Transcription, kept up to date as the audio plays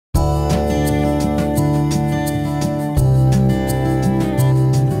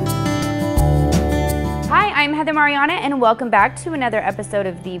Heather Marianna, and welcome back to another episode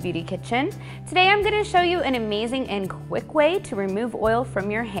of The Beauty Kitchen. Today I'm going to show you an amazing and quick way to remove oil from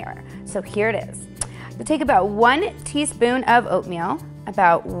your hair. So here it is. You take about 1 teaspoon of oatmeal,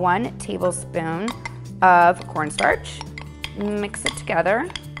 about 1 tablespoon of cornstarch, mix it together.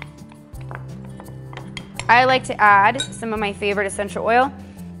 I like to add some of my favorite essential oil.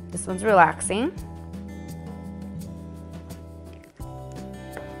 This one's relaxing.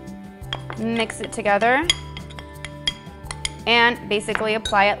 Mix it together and basically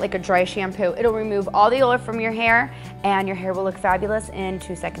apply it like a dry shampoo. It'll remove all the oil from your hair and your hair will look fabulous in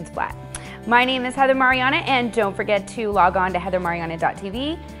 2 seconds flat. My name is Heather Marianna, and don't forget to log on to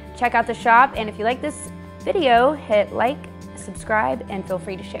heathermarianna.tv, check out the shop, and if you like this video, hit like, subscribe, and feel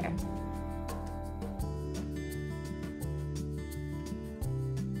free to share.